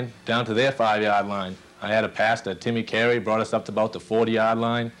 5-yard line down to their 5-yard line. I had a pass to Timmy Carey, brought us up to about the 40-yard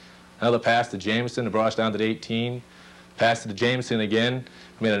line. Another pass to Jameson, that brought us down to the 18. Pass to Jameson again,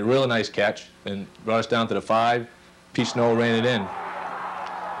 made a really nice catch, and brought us down to the 5. Pete Snow ran it in.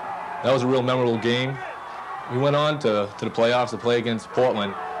 That was a real memorable game. We went on to the playoffs to play against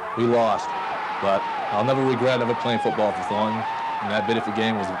Portland. We lost, but I'll never regret ever playing football for Thornton. And that Biddeford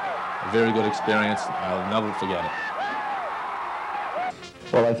game was a very good experience. I'll never forget it.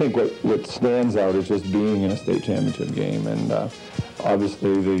 Well, I think what stands out is just being in a state championship game, and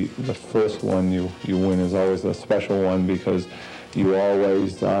obviously the first one you win is always a special one, because you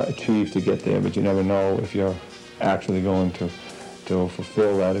always achieve to get there, but you never know if you're actually going to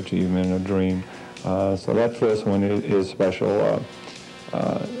fulfill that achievement or dream. So that first one is special.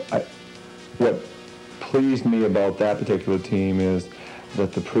 What pleased me about that particular team is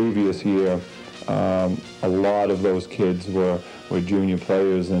that the previous year, a lot of those kids were junior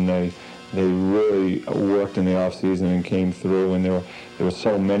players, and they really worked in the off season and came through, and there were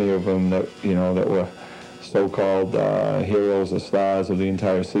so many of them that that were so-called heroes or stars of the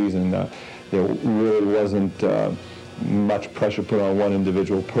entire season. There really wasn't much pressure put on one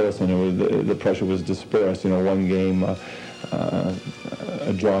individual person. The pressure was dispersed. One game a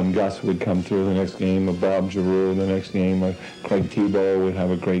John Gus would come through, the next game a Bob Giroux, the next game Craig Tebow would have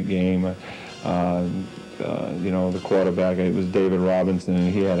a great game. The quarterback, it was David Robinson,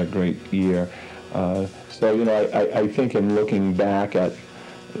 and he had a great year. I think in looking back at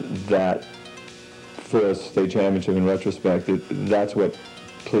that first state championship in retrospect, that's what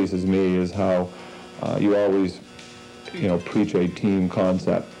pleases me, is how you always, preach a team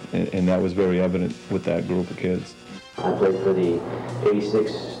concept, and that was very evident with that group of kids. I played for the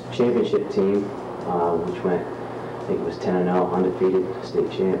 '86 championship team, which went, I think it was 10-0, undefeated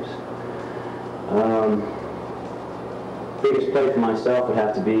state champs. Biggest play for myself would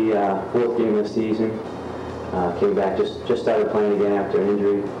have to be fourth game of the season. Came back, just started playing again after an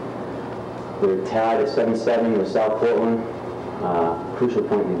injury. We were tied at 7-7 with South Portland. Crucial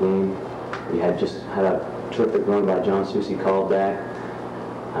point in the game. We had just had a terrific run by John Soucy, called back.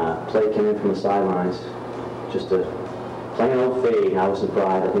 Play came in from the sidelines. Just a plain old fade. I was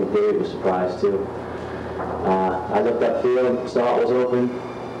surprised. I think David was surprised too. I looked upfield, saw it was open.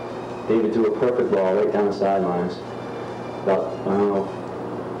 David threw a perfect ball right down the sidelines. About,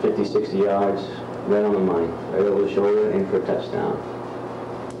 50, 60 yards, right on the money, right over the shoulder, in for a touchdown.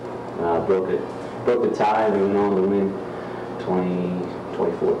 Broke the tie, and we went on to win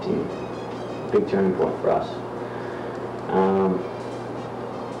 2014. Big turning point for us.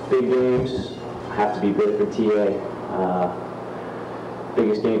 Big games have to be Biddeford TA.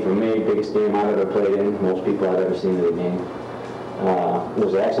 Biggest game for me, biggest game I've ever played in, most people I've ever seen in a game. It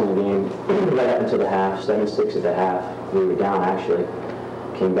was an excellent game right up until the half, 7-6 at the half. We were down, actually.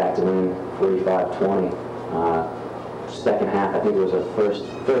 Came back to win 45-20. Second half, I think it was the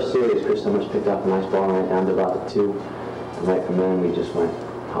first series, Chris Summers picked up a nice ball and went down to about the 2. right from then we just went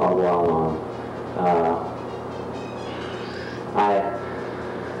all wild on.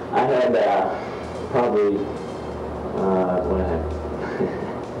 I had probably what I had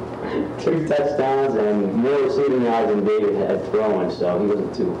 2 touchdowns and more receiving yards than David had thrown, so he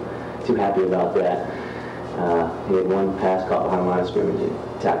wasn't too happy about that. He had 1 pass caught behind the line of scrimmage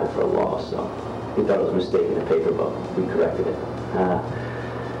and tackled for a loss, so he thought it was a mistake in the paper, but we corrected it.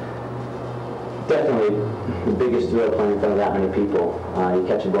 Definitely the biggest thrill playing in front of that many people. You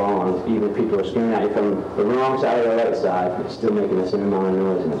catch a ball, and even if people are screaming at you from the wrong side or the right side, it's still making the same amount of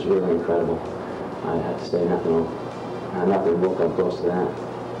noise, and it's really incredible. I have to say nothing will come close to that.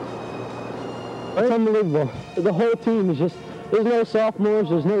 It's unbelievable. The whole team is just, there's no sophomores,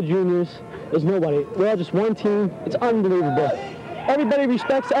 there's no juniors, there's nobody. We're all just one team. It's unbelievable. Everybody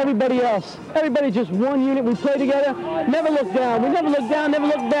respects everybody else. Everybody's just one unit. We play together. Never look down. We never look down, never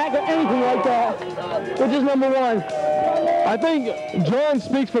look back, or anything like that. We're just number one. I think John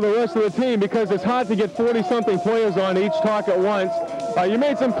speaks for the rest of the team because it's hard to get 40-something players on each talk at once. You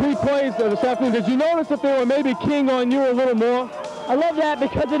made some key plays this afternoon. Did you notice that they were maybe keying on you a little more? I love that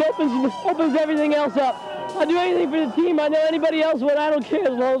because it opens everything else up. I'll do anything for the team. I know anybody else would. I don't care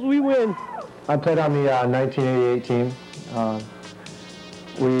as long as we win. I played on the 1988 team.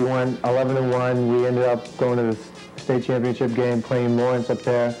 We went 11-1. We ended up going to the state championship game, playing Lawrence up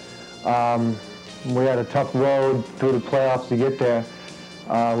there. We had a tough road through the playoffs to get there.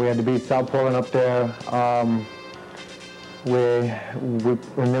 We had to beat South Portland up there. And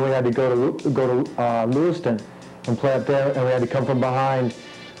then we had to go to Lewiston and play up there, and we had to come from behind.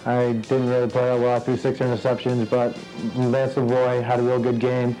 I didn't really play that well. I threw 6 interceptions, but Lance Savoy had a real good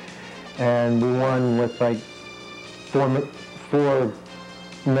game, and we won with like 4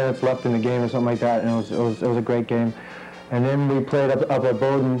 minutes left in the game or something like that, and it was a great game. And then we played up at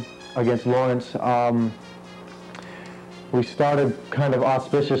Bowdoin against Lawrence. We started kind of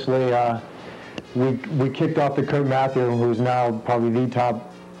auspiciously. We kicked off to Kurt Matthew, who's now probably the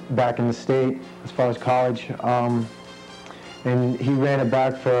top back in the state as far as college. And he ran it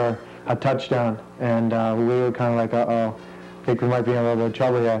back for a touchdown, and we were kind of like, uh-oh, I think we might be in a little bit of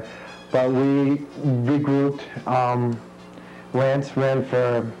trouble here. But we regrouped. Lance ran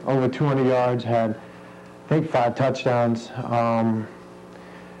for over 200 yards, had, I think, 5 touchdowns. I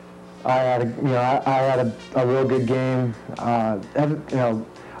had a real good game. Our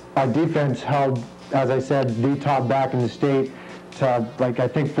defense held, as I said, the top back in the state to, like, I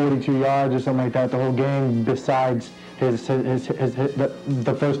think 42 yards or something like that the whole game, besides the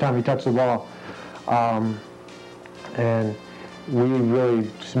first time he touched the ball. And we really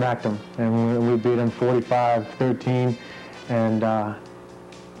smacked them, and we beat them 45-13, and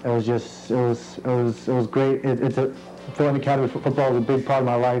it was great. Thornton Academy football was a big part of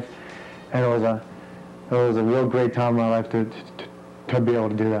my life, and it was a real great time in my life to be able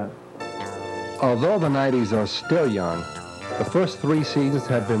to do that. Although the 90s are still young, the first 3 seasons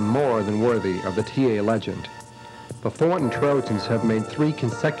have been more than worthy of the TA legend. The Thornton Trojans have made 3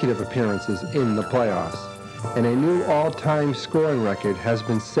 consecutive appearances in the playoffs, and a new all-time scoring record has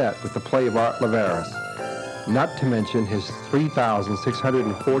been set with the play of Art Laveris, not to mention his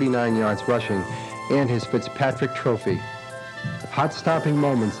 3,649 yards rushing and his Fitzpatrick Trophy. Heart-stopping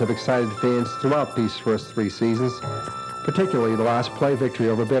moments have excited fans throughout these first 3 seasons, particularly the last play victory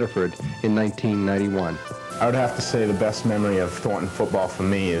over Biddeford in 1991. I would have to say the best memory of Thornton football for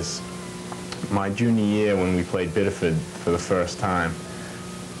me is my junior year when we played Biddeford for the first time.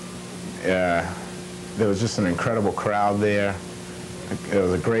 There was just an incredible crowd there. It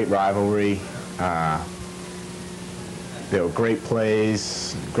was a great rivalry. There were great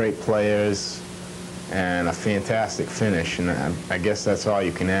plays, great players, and a fantastic finish. And I guess that's all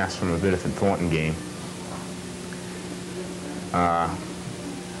you can ask from a Biddeford-Thornton game. I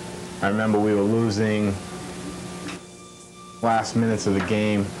remember we were losing last minutes of the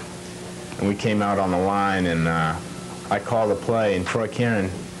game, and we came out on the line, and I called a play, and Troy Kieran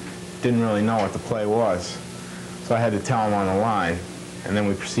didn't really know what the play was. So I had to tell him on the line, and then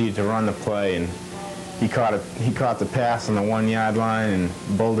we proceeded to run the play, and he caught the pass on the 1-yard line and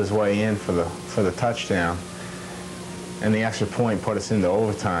bowled his way in for the touchdown. And the extra point put us into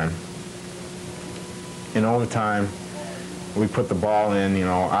overtime. In overtime, we put the ball in,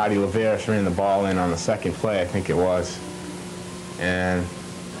 Artie Laveris ran the ball in on the second play, I think it was. And,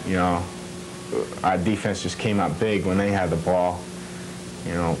 our defense just came up big when they had the ball.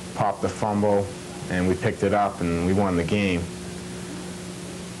 Popped the fumble, and we picked it up, and we won the game.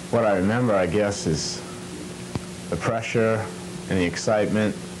 What I remember, I guess, is the pressure and the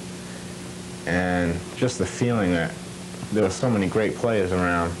excitement and just the feeling that there were so many great players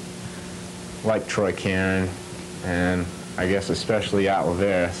around, like Troy Kieran, and I guess especially at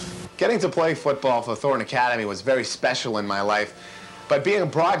Laveras. Getting to play football for Thornton Academy was very special in my life, but being a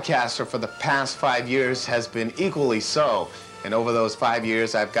broadcaster for the past 5 years has been equally so. And over those 5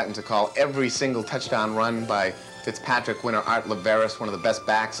 years, I've gotten to call every single touchdown run by Fitzpatrick winner Art Laveras, one of the best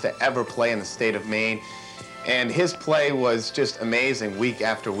backs to ever play in the state of Maine. And his play was just amazing week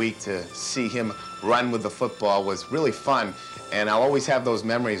after week. To see him run with the football was really fun, and I'll always have those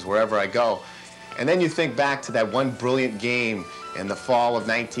memories wherever I go. And then you think back to that one brilliant game in the fall of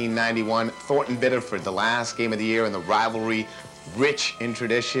 1991, Thornton-Biddeford, the last game of the year in the rivalry, rich in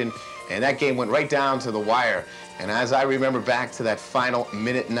tradition, and that game went right down to the wire. And as I remember back to that final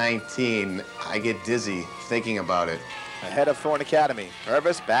minute 19, I get dizzy thinking about it. Ahead of Thornton Academy.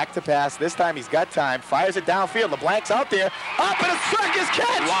 Purvis back to pass. This time he's got time. Fires it downfield. LeBlanc's out there. Up and a circus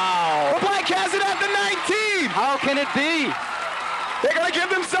catch! Wow! LeBlanc has it at the 19! How can it be? They're going to give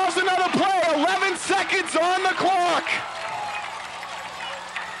themselves another play. 11 seconds on the clock.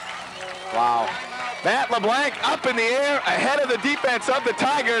 Wow. Matt LeBlanc up in the air ahead of the defense of the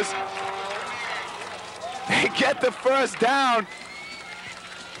Tigers. They get the first down.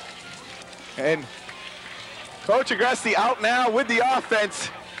 And Coach Agresti out now with the offense.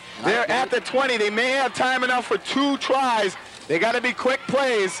 They're at the 20. They may have time enough for 2 tries. They got to be quick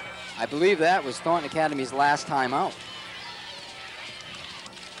plays. I believe that was Thornton Academy's last time out.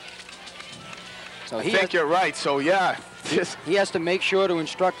 So I think you're right. So, yeah. He has to make sure to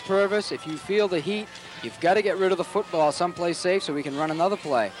instruct Purvis, if you feel the heat, you've got to get rid of the football someplace safe so we can run another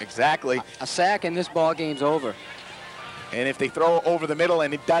play. Exactly. A sack and this ball game's over. And if they throw over the middle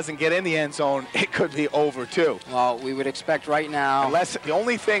and it doesn't get in the end zone, it could be over too. Well, we would expect right now. Unless the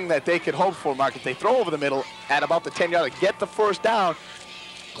only thing that they could hope for, Mark, if they throw over the middle at about the 10-yard, get the first down,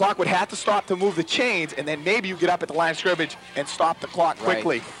 clock would have to stop to move the chains, and then maybe you get up at the line of scrimmage and stop the clock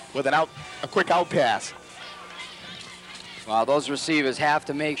quickly with a quick out pass. Well, those receivers have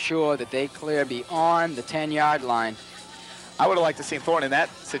to make sure that they clear beyond the 10-yard line. I would have liked to see Thornton in that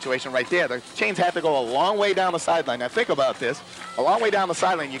situation right there. The chains have to go a long way down the sideline. Now think about this. A long way down the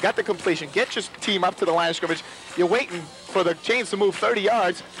sideline. You got the completion. Get your team up to the line of scrimmage. You're waiting for the chains to move 30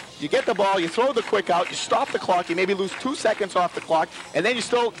 yards. You get the ball. You throw the quick out. You stop the clock. You maybe lose 2 seconds off the clock. And then you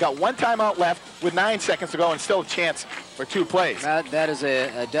still got 1 timeout left with 9 seconds to go and still a chance for 2 plays. That is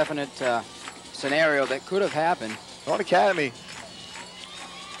a definite scenario that could have happened. Thornton Academy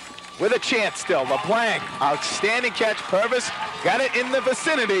with a chance still. LeBlanc, outstanding catch. Purvis got it in the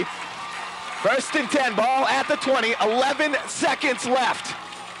vicinity. 1st and 10, ball at the 20, 11 seconds left.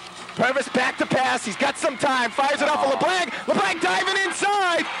 Purvis back to pass, he's got some time, fires it off of LeBlanc. LeBlanc diving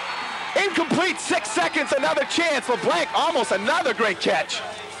inside. Incomplete, 6 seconds, another chance. LeBlanc, almost another great catch.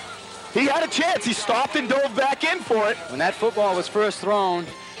 He had a chance, he stopped and dove back in for it. When that football was first thrown,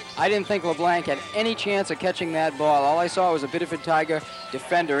 I didn't think LeBlanc had any chance of catching that ball. All I saw was a Biddeford Tiger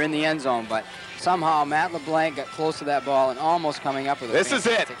defender in the end zone, but somehow Matt LeBlanc got close to that ball and almost coming up with a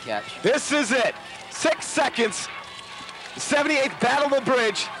fantastic catch. This is it. 6 seconds. 78th Battle of the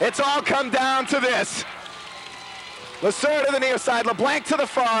Bridge. It's all come down to this. Lasser to the near side, LeBlanc to the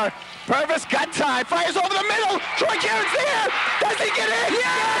far. Purvis got time, fires over the middle. Troy Caron's there. Does he get in?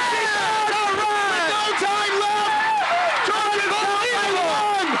 Yes! He does! All right! With no time left. Troy is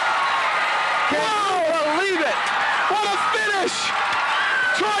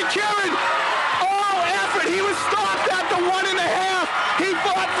Troy Caron, all effort. He was stopped at the 1.5. He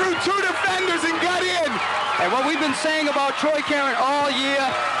fought through 2 defenders and got in. And what we've been saying about Troy Caron all year,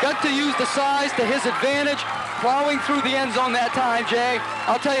 got to use the size to his advantage, plowing through the end zone that time, Jay.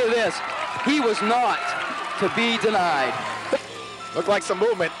 I'll tell you this, he was not to be denied. Looked like some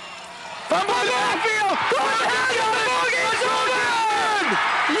movement. Fumble in the backfield.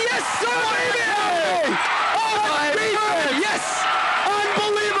 Yes, sir, baby! Oh, my God. Yes!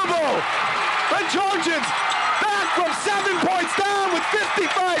 Unbelievable! The Trojans back from 7 points down with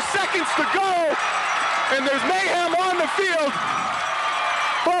 55 seconds to go. And there's mayhem on the field.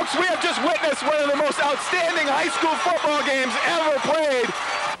 Folks, we have just witnessed one of the most outstanding high school football games ever played.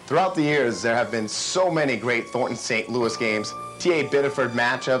 Throughout the years, there have been so many great Thornton-St. Louis games, TA Biddeford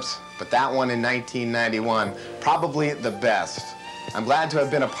matchups, but that one in 1991, probably the best. I'm glad to have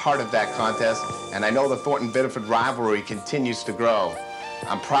been a part of that contest, and I know the Thornton-Biddeford rivalry continues to grow.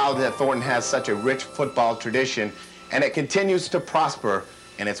 I'm proud that Thornton has such a rich football tradition, and it continues to prosper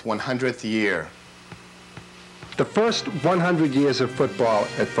in its 100th year. The first 100 years of football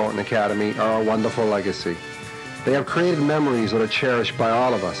at Thornton Academy are a wonderful legacy. They have created memories that are cherished by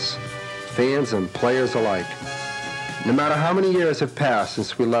all of us, fans and players alike. No matter how many years have passed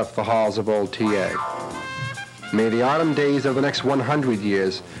since we left the halls of old TA, may the autumn days of the next 100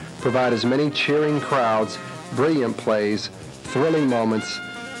 years provide as many cheering crowds brilliant plays, thrilling moments,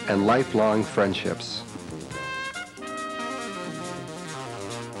 and lifelong friendships.